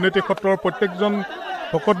আউনীআটী সত্ৰৰ প্ৰত্যেকজন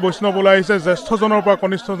ভকত বৈষ্ণৱ ওলাই আহিছে জ্যেষ্ঠজনৰ পৰা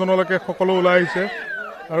কনিষ্ঠজনলৈকে সকলো ওলাই আহিছে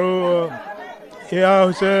আৰু এয়া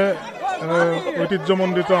হৈছে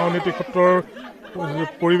ঐতিহ্যমণ্ডিত আউনীআটী সত্ৰৰ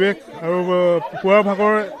পৰিৱেশ আৰু পুৱাৰ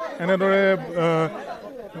ভাগৰ এনেদৰে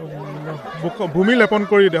ভূমি লেপন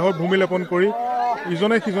কৰি দেহত ভূমি লেপন কৰি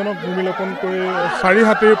ইজনে সিজনক ভূমি লেপন কৰি চাৰি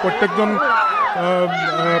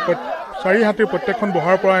হাতীৰ প্ৰত্যেকখন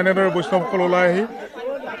বহাৰ পৰা এনেদৰে বৈষ্ণৱসকল ওলাই আহি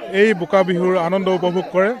এই বোকা বিহুৰ আনন্দ উপভোগ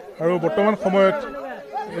কৰে আৰু বৰ্তমান সময়ত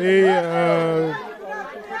এই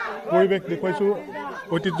পৰিৱেশ দেখুৱাইছোঁ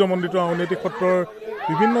ঐতিহ্যমণ্ডিত আউনীআটী সত্ৰৰ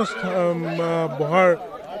বিভিন্ন বহাৰ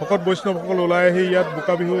ভকত বৈষ্ণৱসকল ওলাই আহি ইয়াত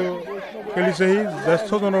বোকা বিহু খেলিছেহি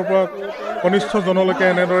জ্যেষ্ঠজনৰ পৰা কনিষ্ঠজনলৈকে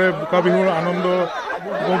এনেদৰে বোকা বিহুৰ আনন্দ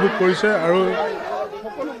উপভোগ কৰিছে আৰু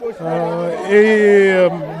এই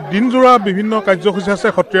দিনজোৰা বিভিন্ন কাৰ্যসূচী আছে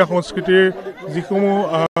সত্ৰীয়া সংস্কৃতিৰ যিসমূহ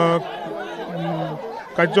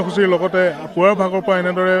কাৰ্যসূচীৰ লগতে পুৱাৰ ভাগৰ পৰা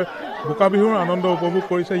এনেদৰে বোকা বিহুৰ আনন্দ উপভোগ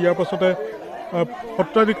কৰিছে ইয়াৰ পাছতে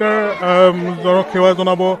সত্ৰাধিকাৰজনক সেৱা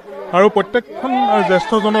জনাব আৰু প্ৰত্যেকখন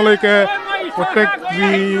জ্যেষ্ঠজনলৈকে প্ৰত্যেক যি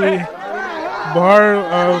বহাৰ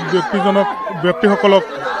ব্যক্তিসকলক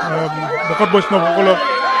ভকত বৈষ্ণৱসকলক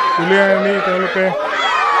উলিয়াই আনি তেওঁলোকে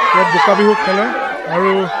ইয়াত বোকা বিহু খেলে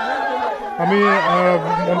আৰু আমি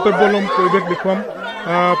মন্তব্য ল'ম পৰিৱেশ দেখুৱাম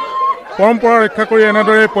পৰম্পৰা ৰক্ষা কৰি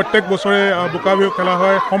এনেদৰে প্ৰত্যেক বছৰে বোকা বিহু খেলা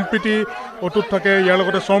হয় সম্প্ৰীতি অটুট থাকে ইয়াৰ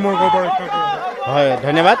লগতে চৰ্মৰোগৰ পৰা ৰক্ষা কৰা হয়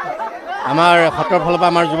ধন্যবাদ আমাৰ সত্ৰৰ ফালৰ পৰা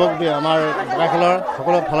আমাৰ যুৱক আমাৰ বোকাখেলৰ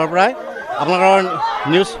সকলো ফালৰ পৰাই আপোনালোকৰ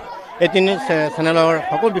News18 চেনেলৰ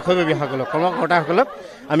সকলো বিষয়ববীয়াসকলক কৰ্মকৰ্তাসকলক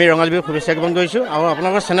আমি ৰঙালী বিহুৰ শুভেচ্ছা জ্ঞাপন কৰিছোঁ আৰু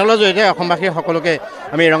আপোনালোকৰ চেনেলৰ জৰিয়তে অসমবাসীৰ সকলোকে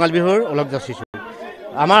আমি ৰঙালী বিহুৰ ওলগ যাচিছোঁ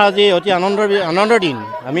আমাৰ আজি অতি আনন্দৰ দিন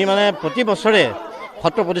আমি মানে প্ৰতি বছৰে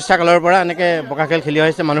সত্ৰ প্ৰতিষ্ঠা কালৰ পৰা এনেকৈ বোকা খেল খেলি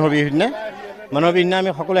আহিছে মানুহৰ বিহুৰ দিনা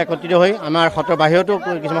আমি সকলো একত্ৰিত হৈ আমাৰ সত্ৰৰ বাহিৰতো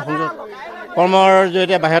কিছুমান সংযোগ কৰ্মৰ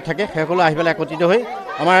জৰিয়তে বাহিৰত থাকে সেইসকলো আহি পেলাই একত্ৰিত হৈ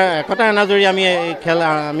আমাৰ একতা এনাজৰি আমি এই খেল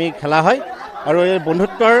খেলা হয় আৰু এই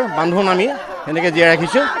বন্ধুত্বৰ বান্ধোন আমি এনেকৈ জীয়াই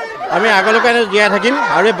ৰাখিছোঁ আমি আগলৈকে জীয়াই থাকিম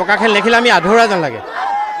আৰু এই বোকা খেল নেখিলে আমি আধৰুৱা যেন লাগে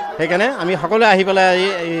সেইকাৰণে আমি সকলোৱে আহি পেলাই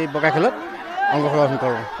এই বোকা খেলত অংশগ্ৰহণ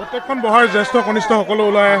কৰোঁ প্ৰত্যেকখন বহাৰ জ্যেষ্ঠ কনিষ্ঠ সকলো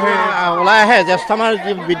ওলাই আহে জ্যেষ্ঠ আমাৰ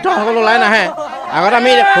বৃদ্ধসকল ওলাই নাহে আগত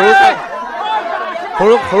আমি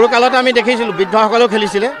সৰু কালত আমি দেখিছিলোঁ বৃদ্ধসকলেও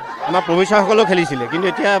খেলিছিলে আমাৰ প্ৰভুসকলেও খেলিছিলে কিন্তু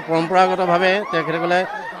এতিয়া পৰম্পৰাগতভাৱে তেখেতসকলে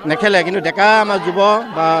নেখেলে কিন্তু ডেকা আমাৰ যুৱ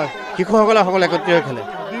বা শিশুসকলে সকলো একত্ৰিত হৈ খেলে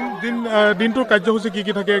দিনটোৰ কাৰ্যসূচী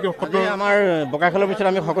কি থাকে আমাৰ বোকা খেলৰ পিছত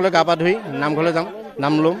আমি সকলোৱে গা পা ধুই নামঘৰলৈ যাওঁ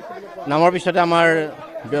নাম ল'ম নামৰ পিছতে আমাৰ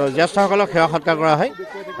জ্যেষ্ঠসকলক সেৱা সৎকাৰ কৰা হয়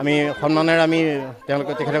আমি সন্মানেৰে আমি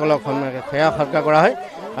তেখেতসকলক সেৱা সৎকাৰ কৰা হয়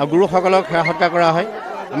আৰু গুৰুসকলক সেৱা সৎকাৰ কৰা হয়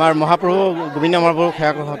আমাৰ মহাপ্ৰভু গোবিন্দ মহাপ্ৰভুক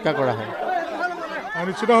সেৱা সৎকাৰ কৰা হয়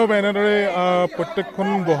নিশ্চিতভাৱে এনেদৰে প্ৰত্যেকখন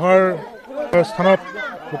বহাৰ স্থানত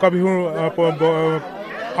বোকা বিহুৰ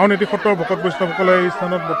আউনীআটী সত্ৰৰ ভকত বৈষ্ণৱসকলে এই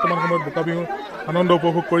স্থানত বৰ্তমান সময়ত বোকা বিহুৰ আনন্দ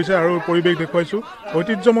উপভোগ কৰিছে আৰু পৰিৱেশ দেখুৱাইছোঁ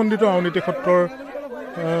ঐতিহ্যমণ্ডিত আউনীআটী সত্ৰৰ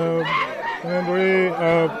এনেদৰে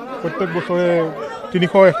প্ৰত্যেক বছৰে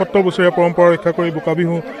 371 বছৰীয়া পৰম্পৰা ৰক্ষা কৰি বোকা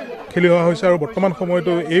বিহু খেলি অহা হৈছে আৰু বৰ্তমান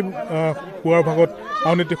সময়তো এই পুৱাৰ ভাগত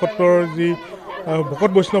আউনীআটী সত্ৰৰ যি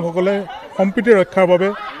ভকত বৈষ্ণৱসকলে সম্প্ৰীতি ৰক্ষাৰ বাবে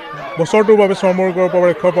বছৰটোৰ বাবে চৰ্মৰোগৰ পৰা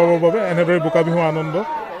ৰক্ষা পাবৰ বাবে এনেদৰে বোকা বিহুৰ আনন্দ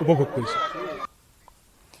উপভোগ কৰিছে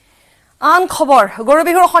আন খবৰ গৰু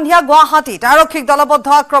বিহুৰ সন্ধিয়া গুৱাহাটীত আৰক্ষীক দলবদ্ধ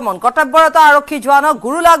আক্ৰমণ কৰ্তব্যৰত আৰক্ষী জোৱানক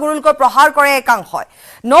গুৰুলকৈ প্ৰহাৰ কৰে একাংশই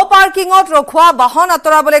নো পাৰ্কিঙত ৰখোৱা বাহন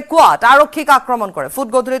আঁতৰাবলৈ কোৱাত আৰক্ষীক আক্ৰমণ কৰে ফুট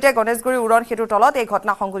গধূলিতে গণেশগুৰি উৰণ সেতুৰ তলত এই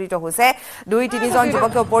ঘটনা সংঘটিত হৈছে 2-3জন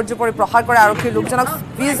যুৱকে ওপৰজুপৰি প্ৰহাৰ কৰে আৰক্ষীৰ লোকজনক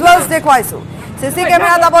ভিজুৱেলছ দেখুৱাইছো চিচি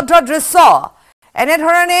কেমেৰাত আবদ্ধ দৃশ্য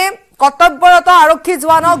এনেধৰণে কৰ্তব্যৰত আৰক্ষী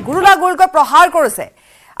জোৱানক গুৰুলকৈ প্ৰহাৰ কৰিছে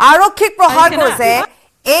আৰক্ষীক প্ৰহাৰ কৰিছে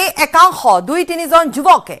এই একাংশ 2-3জন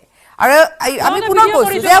যুৱকে আৰু আমি পুনৰ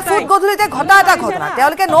কৈছো যে ফুট গধূলিতে ঘটা এটা ঘটনা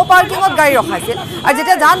তেওঁলোকে নো পাৰ্কিঙত গাড়ী ৰখাইছিল আৰু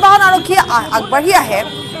যেতিয়া যান বাহন আৰক্ষী আগবাঢ়ি আহে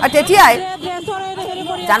আৰু তেতিয়াই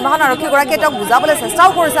যান বাহন আৰক্ষীগৰাকীয়ে তেওঁক বুজাবলৈ চেষ্টাও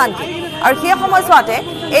কৰিছে আনকি আৰু সেই সময়ছোৱাতে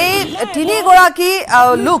এই তিনিগৰাকী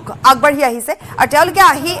লোক আগবাঢ়ি আহিছে আৰু তেওঁলোকে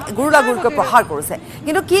আহি গুৰুলাগুৰিকৈ প্ৰহাৰ কৰিছে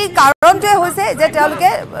কিন্তু কি কাৰণটোৱে হৈছে যে তেওঁলোকে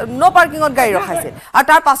নো পাৰ্কিঙত গাড়ী ৰখাইছিল আৰু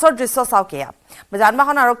তাৰ পাছৰ দৃশ্য চাওক এয়া যান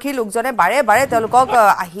বাহন আৰক্ষী লোকজনে বাৰে বাৰে তেওঁলোকক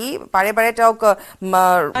আহি বাৰে বাৰে তেওঁক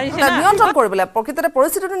নিয়ন্ত্ৰণ কৰিবলৈ প্ৰকৃততে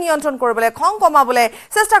পৰিস্থিতিটো নিয়ন্ত্ৰণ কৰিবলৈ খং কমাবলৈ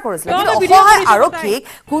চেষ্টা কৰিছিল কিন্তু অসহায় আৰক্ষীক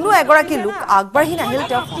কোনো এগৰাকী লোক আগবাঢ়ি নাহিল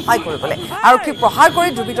তেওঁক সহায় কৰিবলৈ আৰক্ষীক প্ৰহাৰ কৰি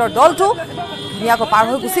দুৰ্বৃত্তৰ দলটো ধুনীয়াকৈ পাৰ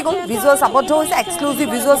হৈ গুচি গ'ল ভিজুৱেলছ আবদ্ধ হৈছে এক্সক্লুজিভ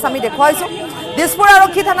ভিজুৱেলছ আমি দেখুৱাইছোঁ দিছপুৰ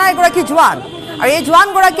আৰক্ষী থানাৰ এগৰাকী জোৱান আৰু এই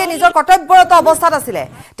জোৱানগৰাকীয়ে নিজৰ কৰ্তব্যৰত অৱস্থাত আছিলে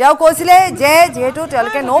তেওঁ কৈছিলে যে যেহেতু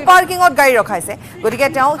তেওঁলোকে নো পাৰ্কিঙত গাড়ী ৰখাইছে গতিকে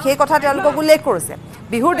তেওঁ সেই কথা তেওঁলোকক উল্লেখ কৰিছে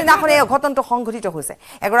বিহুৰ দিনাখন এই অঘটনটো সংঘটিত হৈছে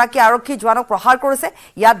এগৰাকী আৰক্ষী জোৱানক প্ৰহাৰ কৰিছে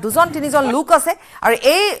ইয়াত 2-3জন লোক আছে আৰু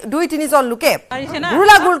এই 2-3জন লোকে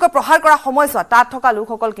গুৰুলাগুৰিকৈ প্ৰহাৰ কৰা সময়ছোৱাত তাত থকা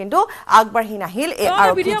লোকসকল কিন্তু আগবাঢ়ি নাহিল এই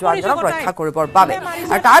আৰক্ষী জোৱানজনক ৰক্ষা কৰিবৰ বাবে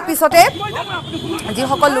আৰু তাৰ পিছতে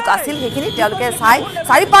যিসকল লোক আছিল সেইখিনি তেওঁলোকে চাই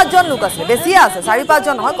 4-5জন লোক আছে বেছিয়ে আছে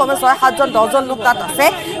 4-5জন নহয় কমে 6-7জন 10জন লোক তাত আছে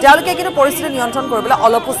তেওঁলোকে কিন্তু পৰিস্থিতি নিয়ন্ত্ৰণ কৰিবলৈ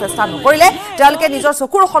অলপো চেষ্টা নকৰিলে তেওঁলোকে নিজৰ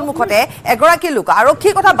চকুৰ সন্মুখতে এগৰাকী লোক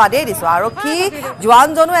আৰক্ষীৰ কথা বাদেই দিছো আৰক্ষী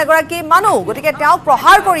জোৱানজনো এগৰাকী মানুহ গতিকে তেওঁ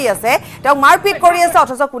প্ৰহাৰ কৰি আছে তেওঁ মাৰপিট কৰি আছে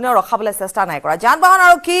অথচ কোনেও ৰখাবলৈ চেষ্টা নাই কৰা যান বাহন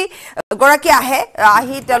আৰক্ষী গৰাকী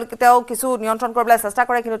আহি তেওঁ কিছু নিয়ন্ত্ৰণ কৰিবলৈ চেষ্টা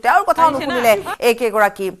কৰে কিন্তু তেওঁৰ কথা নুশুনিলে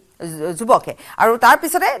একেগৰাকী যুৱকে আৰু তাৰ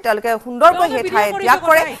পিছতে তেওঁলোকে সুন্দৰকৈ সেই ঠাই ত্যাগ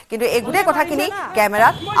কৰে কিন্তু এই গোটেই কথাখিনি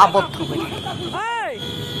কেমেৰাত আবদ্ধ হৈ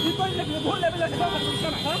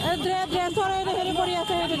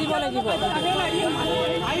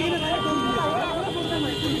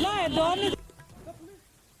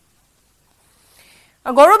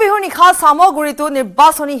গৰু বিহুৰ নিশা সামগুৰিতো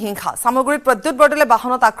নিৰ্বাচনী হিংসা সামগুৰিত প্ৰদ্যুৎ বৰদলৈ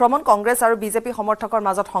বাহনত আক্ৰমণ কংগ্ৰেছ আৰু বিজেপি সমৰ্থকৰ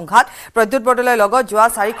মাজত সংঘাত প্ৰদ্যুৎ বৰদলৈৰ লগত যোৱা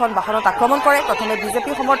 4খন বাহনত আক্ৰমণ কৰে প্ৰথমে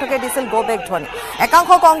বিজেপি সমৰ্থকে দিছিল গো বেক ধ্বনি একাংশ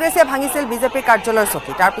কংগ্ৰেছে ভাঙিছিল বিজেপিৰ কাৰ্যালয়ৰ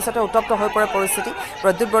চকী তাৰ পিছতে উত্তপ্ত হৈ পৰে পৰিস্থিতি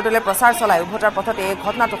প্ৰদ্যুৎ বৰদলৈ প্ৰচাৰ চলাই উভতাৰ পথত এই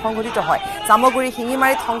ঘটনাটো সংঘটিত হয় সামগুৰি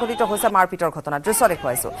শিঙিমাৰীত সংঘটিত হৈছে মাৰপিটৰ ঘটনা দৃশ্য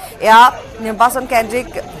দেখুৱাইছো এয়া নিৰ্বাচন কেন্দ্ৰিক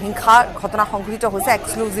হিংসাৰ ঘটনা সংঘটিত হৈছে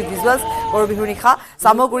এক্সক্লুজিভ ভিজুৱেলছ গৰু বিহুৰ নিশা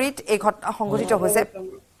সামগুৰিত এই ঘটনা সংঘটিত হৈছে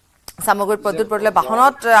সামগুৰিত প্ৰদ্যুৎ বৰদলৈ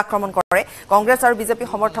বাহনত আক্ৰমণ কৰে কংগ্ৰেছ আৰু বিজেপি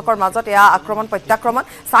সমৰ্থকৰ মাজত এয়া আক্ৰমণ প্ৰত্যাক্ৰমণ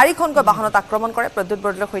 4খনকৈ বাহনত আক্ৰমণ কৰে প্ৰদ্যুৎ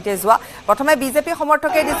বৰদলৈৰ সৈতে যোৱা প্ৰথমে বিজেপি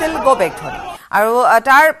সমৰ্থকে দিছিল গো বেক ধ্বনি আৰু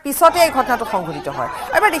তাৰ পিছতে এই ঘটনাটো সংঘটিত হয়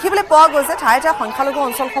এবাৰ দেখিবলৈ পোৱা গৈছে ঠাই ঠাই সংখ্যালঘু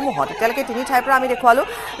অঞ্চলসমূহত এতিয়ালৈকে 3 ঠাইৰ পৰা আমি দেখুৱালো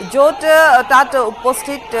য'ত তাত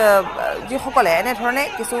উপস্থিত যিসকলে এনেধৰণে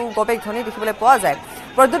কিছু গো বেক ধ্বনি দেখিবলৈ পোৱা যায়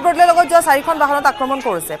প্ৰদ্যুৎ বৰদলৈৰ লগত যোৱা 4খন বাহনত আক্ৰমণ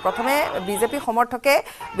কৰিছে প্ৰথমে বিজেপি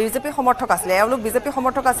সমৰ্থক আছিলে এওঁলোক বিজেপি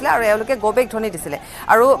সমৰ্থক আছিলে আৰু এওঁলোকে গো বেক ধ্বনি দিছিলে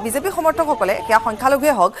আৰু বিজেপি সমৰ্থকসকলে সেয়া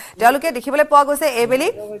সংখ্যালঘুৱে হওক তেওঁলোকে দেখিবলৈ পোৱা গৈছে এইবেলি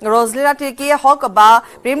ৰজলীনা তিৰ্কীয়ে হওক বা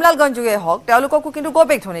প্ৰেমলাল গঞ্জুৱে হওক তেওঁলোককো কিন্তু গো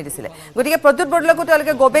বেক ধ্বনি দিছিলে গতিকে প্ৰদ্যুৎ বৰদলৈকো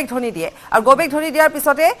তেওঁলোকে গো বেক ধ্বনি দিয়ে আৰু গো বেক ধ্বনি দিয়াৰ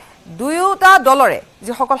পিছতে দুয়োটা দলৰে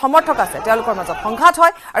যিসকল সমৰ্থক আছে তেওঁলোকৰ মাজত সংঘাত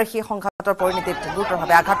হয় আৰু সেই সংঘাতৰ পৰিণতিত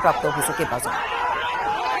গুৰুতৰভাৱে আঘাতপ্ৰাপ্ত হৈছে কেইবাজন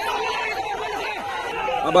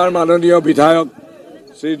আমাৰ মাননীয় বিধায়ক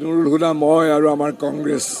শ্ৰী নুৰুল হুদা মই আৰু আমাৰ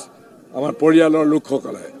কংগ্ৰেছ আমাৰ পৰিয়ালৰ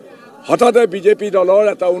লোকসকলে হঠাতে বিজেপি দলৰ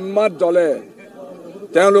এটা উন্মাদ দলে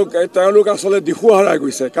তেওঁলোক আসলে দিশু হাৰাই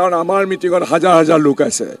গৈছে কাৰণ আমাৰ মিটিঙত হাজাৰ হাজাৰ লোক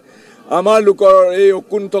আছে আমাৰ লোকৰ এই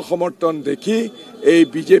অকুণ্ঠ সমৰ্থন দেখি এই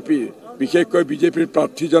বিশেষকৈ বিজেপিৰ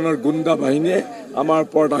প্ৰাৰ্থীজনৰ গুণ্ডা বাহিনীয়ে আমাৰ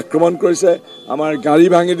ওপৰত আক্ৰমণ কৰিছে আমাৰ গাড়ী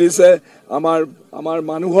ভাঙি দিছে আমাৰ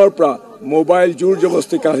মানুহৰ পৰা মোবাইল জোৰ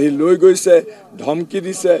জবস্তি কাঢ়ি লৈ গৈছে ধমকি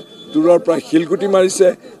দিছে দূৰৰ পৰা শিলগুটি মাৰিছে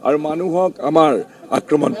আৰু মানুহক আমাৰ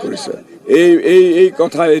আক্ৰমণ কৰিছে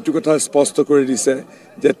এইটো কথা স্পষ্ট কৰি দিছে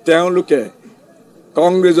যে তেওঁলোকে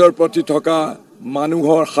কংগ্ৰেছৰ প্ৰতি থকা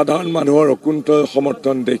সাধাৰণ মানুহৰ অকুণ্ঠ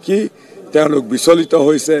সমৰ্থন দেখি তেওঁলোক বিচলিত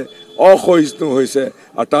হৈছে অসহিষ্ণু হৈছে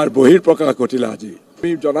আৰু তাৰ বহিৰ্প্ৰকাশ ঘটিলে আজি আমি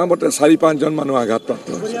জনামতে 4-5জন মানুহ আঘাতপ্ৰাপ্ত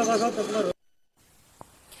হৈছে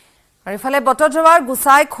আৰু ইফালে বটদ্ৰৱাৰ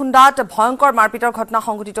গুচাই খুন্দাত ভয়ংকৰ মাৰপিটৰ ঘটনা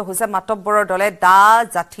সংঘটিত হৈছে মাতব্বৰৰ দলে দা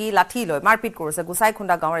জাঠি লাঠি লৈ মাৰপিট কৰিছে গুচাই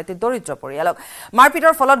খুন্দা গাঁৱৰ এটি দৰিদ্ৰ পৰিয়ালক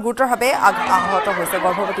মাৰপিটৰ ফলত গুৰুতৰভাৱে আহত হৈছে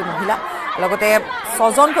গৰ্ভৱতী মহিলা লগতে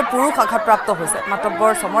 6জনকৈ পুৰুষ আঘাতপ্ৰাপ্ত হৈছে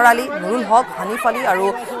মাতব্বৰ চমৰ আলী নুৰুল হক হানিফ আলী আৰু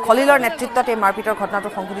খলিলৰ নেতৃত্বত এই মাৰপিটৰ ঘটনাটো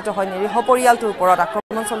সংঘটিত হয় নিৰীহ পৰিয়ালটোৰ ওপৰত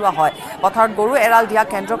আক্ৰমণ চলোৱা হয় পথাৰত গৰু এৰাল দিয়া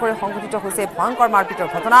কেন্দ্ৰ কৰি সংঘটিত হৈছে ভয়ংকৰ মাৰপিটৰ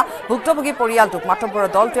ঘটনা ভুক্তভোগী পৰিয়ালটোক মাতব্বৰৰ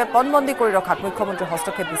দলটোৱে পণবন্দী কৰি ৰখাত মুখ্যমন্ত্ৰীৰ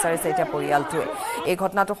হস্তক্ষেপ বিচাৰিছে এতিয়া পৰিয়ালটোৱে এই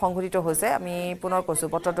ঘটনাটো সংঘটিত হৈছে আমি পুনৰ কৈছো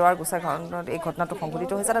বটদ্ৰৱাৰ গুচাই ঘটনাত এই ঘটনাটো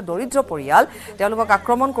সংঘটিত হৈছে এটা দৰিদ্ৰ পৰিয়াল তেওঁলোকক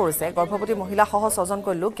আক্ৰমণ কৰিছে গৰ্ভৱতী মহিলা সহ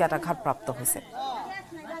 6জনকৈ লোক ইয়াত আঘাতপ্ৰাপ্ত হৈছে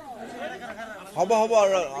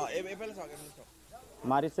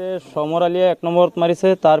মাৰিছে চমৰ আলীয়ে 1 নম্বৰত মাৰিছে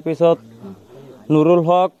তাৰপিছত নুৰুল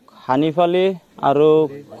হক হানিফ আলী আৰু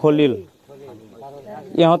খলিল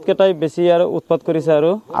ইহঁতকেইটাই বেছি আৰু উৎপাত কৰিছে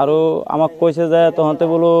আৰু আমাক কৈছে যে তহঁতে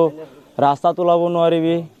বোলো ৰাস্তাত ওলাব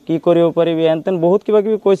নোৱাৰিবি কি কৰিব পাৰিবি এনতেন বহুত কিবা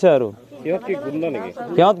কিবি কৈছে আৰু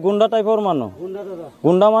সিহঁত গুণ্ডা টাইপৰ মানুহ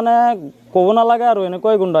গুণ্ডা মানে ক'ব নালাগে আৰু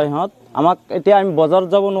এনেকুৱাই গুণ্ডা সিহঁত আমাক এতিয়া আমি বজাৰত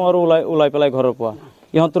যাব নোৱাৰো ওলাই পেলাই ঘৰৰ পৰা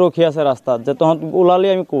ইহঁত ৰখি আছে ৰাস্তাত যে তহঁত ওলালে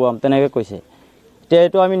আমি কোবাম তেনেকৈ কৈছে এতিয়া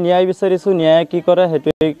এইটো আমি ন্যায় বিচাৰিছোঁ ন্যায় কি কৰে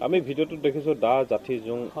সেইটোৱে আমি ভিডিঅ'টোত দেখিছোঁ দা জাঠি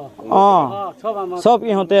জোং চব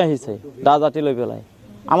ইহঁতে আহিছে দা জাঠি লৈ পেলাই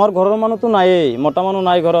আমাৰ ঘৰৰ মানুহতো নায়েই মতা মানুহ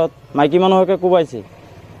নাই ঘৰত মাইকী মানুহকে কোবাইছে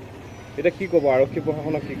এতিয়া কি ক'ব আৰক্ষী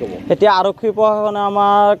প্ৰশাসনক কি ক'ব এতিয়া আৰক্ষী প্ৰশাসনে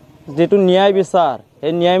আমাক যেটো ন্যায় বিচাৰ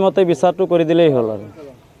এই ন্যায়মতে বিচাৰটো কৰি দিলেই হ'ল আৰু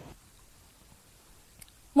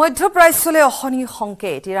মধ্যপ্ৰাচ্যলৈ অশনি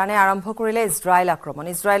সংকেত ইৰানে আৰম্ভ কৰিলে ইজৰাইল আক্ৰমণ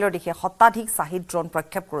ইজৰাইলৰ দিশে শতাধিক চাহিদ ড্ৰোন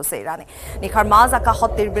প্ৰক্ষেপ কৰিছে ইৰানে নিশাৰ মাজ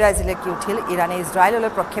আকাশত তিৰবিৰাই জিলেকি উঠিল ইৰানে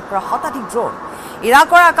ইজৰাইললৈ প্ৰক্ষেপ কৰা শতাধিক ড্ৰোন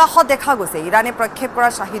ইৰাকৰ আকাশত দেখা গৈছে ইৰানে প্ৰক্ষেপ কৰা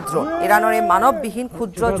চাহিদ ড্ৰোন ইৰানৰ এই মানৱবিহীন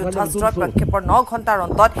ক্ষুদ্ৰ যুদ্ধাস্ত্ৰৰ প্ৰক্ষেপৰ 9 ঘণ্টাৰ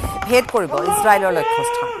অন্তত ভেদ কৰিব ইজৰাইলৰ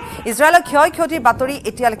লক্ষ্যস্থান ইজৰাইলৰ ক্ষয়ক্ষতিৰ বাতৰি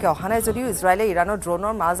এতিয়ালৈকে অহা নাই যদিও ইজৰাইলে ইৰানৰ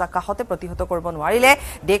ড্ৰোনৰ মাজ আকাশতে প্ৰতিহত কৰিব নোৱাৰিলে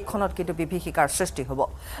দেশখনত কিন্তু বিভীষিকাৰ সৃষ্টি হ'ব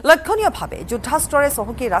লক্ষণীয়ভাৱে যুদ্ধাস্ত্ৰৰে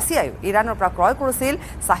চহকী ৰাছিয়ায়ো ইৰানৰ পৰা ক্ৰয় কৰিছিল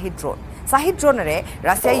চাহিদ ড্ৰোনেৰে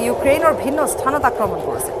ৰাছিয়াই ইউক্ৰেইনৰ ভিন্ন স্থানত আক্ৰমণ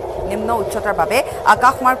কৰিছিল নিম্ন উচ্চতাৰ বাবে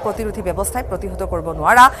আকাশমাৰ্গ প্ৰতিৰোধী ব্যৱস্থাই প্ৰতিহত কৰিব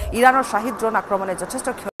নোৱাৰা ইৰানৰ চাহিদ ড্ৰোন আক্ৰমণে যথেষ্ট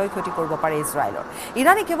ক্ষয়ক্ষতি কৰিব পাৰে ইজৰাইলৰ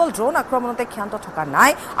ইৰানে কেৱল ড্ৰোন আক্ৰমণতে ক্ষান্ত থকা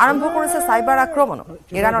নাই আৰম্ভ কৰিছে চাইবাৰ আক্ৰমণো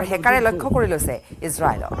ইৰানৰ হেকাৰে লক্ষ্য কৰি লৈছে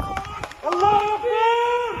ইজৰাইলক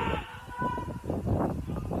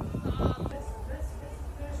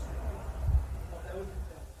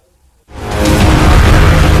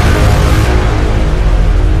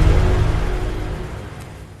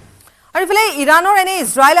আৰু ইফালে ইৰানৰ এনে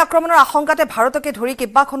ইজৰাইল আক্ৰমণৰ আশংকাতে ভাৰতকে ধৰি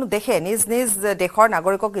কেইবাখনো দেশে নিজ নিজ দেশৰ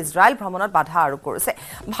নাগৰিকক ইজৰাইল ভ্ৰমণত বাধা আৰোপ কৰিছে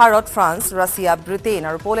ভাৰত ফ্ৰান্স ৰাছিয়া ব্ৰিটেইন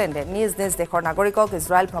আৰু পোলেণ্ডে নিজ নিজ দেশৰ নাগৰিকক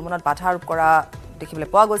ইজৰাইল ভ্ৰমণত বাধা আৰোপ কৰা দেখিবলৈ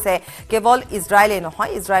পোৱা গৈছে কেৱল ইজৰাইলে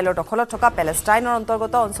নহয় ইজৰাইলৰ দখলত থকা পেলেষ্টাইনৰ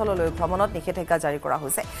অন্তৰ্গত অঞ্চললৈ ভ্ৰমণত নিষেধাজ্ঞা জাৰি কৰা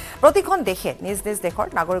হৈছে প্ৰতিখন দেশে নিজ নিজ দেশৰ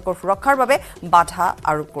নাগৰিকৰ সুৰক্ষাৰ বাবে বাধা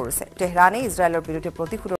আৰোপ কৰিছে তেহৰানে ইজৰাইলৰ বিৰুদ্ধে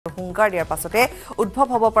প্ৰতিশোধৰ হুংকাৰ দিয়াৰ পাছতে উদ্ভৱ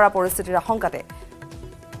হ'ব পৰা পৰিস্থিতিৰ আশংকাতে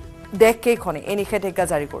দেশকেইখনে এই নিষেধাজ্ঞা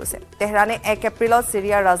জাৰি কৰিছে তেহৰানে 1 এপ্ৰিলত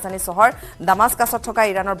সিৰিয়াৰ ৰাজধানী চহৰ দামাস্কাছত থকা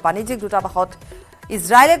ইৰানৰ বাণিজ্যিক দূতাবাসত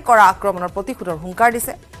ইজৰাইলে কৰা আক্ৰমণৰ প্ৰতিশোধৰ হুংকাৰ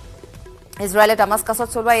দিছে ইজৰাইলে দামাস্কাছত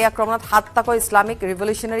চলোৱা এই আক্ৰমণত 7টাকৈ ইছলামিক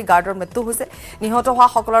ৰিভলিউচনাৰী গাৰ্ডৰ মৃত্যু হৈছে নিহত হোৱা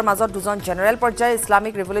সকলৰ মাজত দুজন জেনেৰেল পৰ্যায়ৰ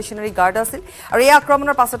ইছলামিক ৰিভলিউচনাৰী গাৰ্ড আছিল আৰু এই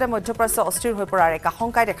আক্ৰমণৰ পাছতে মধ্যপ্ৰাচ্য অস্থিৰ হৈ পৰাৰ এক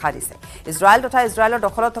আশংকাই দেখা দিছে ইজৰাইল তথা ইজৰাইলৰ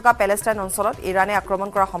দখলত থকা পেলেষ্টাইন অঞ্চলত ইৰানে আক্ৰমণ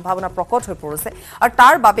কৰাৰ সম্ভাৱনা প্ৰকট হৈ পৰিছে আৰু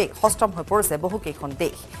তাৰ বাবে হস্তম হৈ পৰিছে বহুকেইখন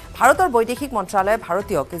দেশ ভাৰতৰ বৈদেশিক মন্ত্ৰালয়ে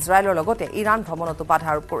ভাৰতীয়ক ইজৰাইলৰ লগতে ইৰাণ ভ্ৰমণতো বাধা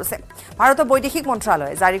আৰোপ কৰিছে ভাৰতৰ বৈদেশিক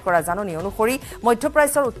মন্ত্ৰালয়ে জাৰি কৰা জাননী অনুসৰি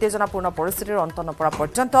মধ্যপ্ৰাচ্যৰ উত্তেজনাপূৰ্ণ পৰিস্থিতিৰ অন্ত নপৰা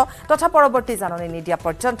পৰ্যন্ত তথা পৰৱৰ্তী জাননী নিদিয়া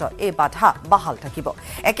পৰ্যন্ত এই বাধা বাহাল থাকিব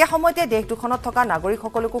একে সময়তে দেশ দুখনত থকা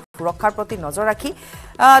নাগৰিকসকলকো সুৰক্ষাৰ প্ৰতি নজৰ ৰাখি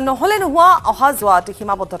নহলে নোহোৱা অহা যোৱাত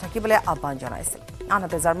সীমাবদ্ধ থাকিবলৈ আহ্বান জনাইছে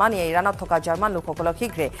আনহাতে জাৰ্মানীয়ে ইৰাণত থকা জাৰ্মান লোকসকলক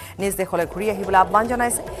শীঘ্ৰে নিজ দেশলৈ ঘূৰি আহিবলৈ আহ্বান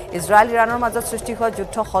জনাইছে ইজৰাইল ইৰাণৰ মাজত সৃষ্টি হোৱা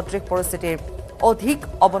যুদ্ধ সদৃশ পৰিস্থিতিৰ অধিক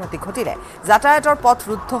অৱনতি ঘটিলে যাতায়াতৰ পথ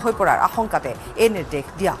ৰুদ্ধ হৈ পৰাৰ আশংকাতে এই নিৰ্দেশ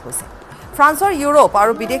দিয়া হৈছে ফ্ৰান্সৰ ইউৰোপ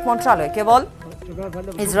আৰু বিদেশ মন্ত্ৰালয় কেৱল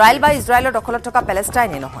ইজৰাইল বা ইজৰাইলৰ দখলত থকা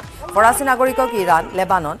পেলেষ্টাইনে নহয় ফৰাচী নাগৰিকক ইৰাণ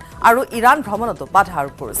লেবানন আৰু ইৰাণ ভ্ৰমণতো বাধা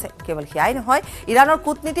আৰোপ কৰিছে কেৱল সেয়াই নহয় ইৰাণৰ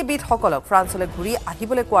কূটনীতিবিদসকলক ফ্ৰান্সলৈ ঘূৰি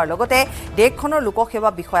আহিবলৈ কোৱাৰ লগতে দেশখনৰ লোকসেৱা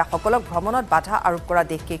বিষয়াসকলক ভ্ৰমণত বাধা আৰোপ কৰা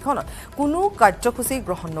দেশকেইখনত কোনো কাৰ্যসূচী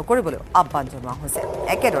গ্ৰহণ নকৰিবলৈ আহ্বান জনোৱা হৈছে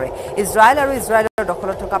একেদৰে ইজৰাইল আৰু ইজৰাইলৰ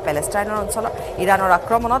দখলত থকা পেলেষ্টাইনৰ অঞ্চলত ইৰাণৰ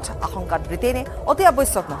আক্ৰমণত আশংকাত ব্ৰিটেইনে অতি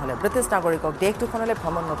আৱশ্যক নহ'লে ব্ৰিটিছ নাগৰিকক দেশ দুখনলৈ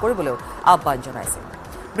ভ্ৰমণ নকৰিবলৈও আহ্বান জনাইছে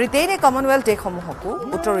ব্ৰিটেইনে কমনৱেলথ দেশসমূহকো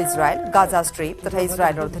উত্তৰ ইজৰাইল গাজা ষ্ট্ৰীপ তথা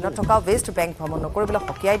ইজৰাইলৰ অধীনত থকা ৱেষ্ট বেংক ভ্ৰমণ নকৰিবলৈ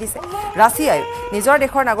সকীয়াই দিছে ৰাছিয়ায়ো নিজৰ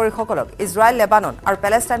দেশৰ নাগৰিকসকলক ইজৰাইল লেবানন আৰু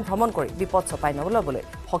পেলেষ্টাইন ভ্ৰমণ কৰি বিপদ চপাই নল'বলৈ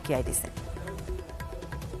সকীয়াই দিছে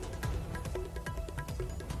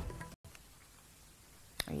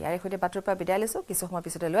ইয়াৰে সৈতে বাতৰিৰ পৰা বিদায় লৈছোঁ কিছু সময়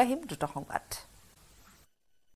পিছতে লৈ আহিম দ্ৰুত সংবাদ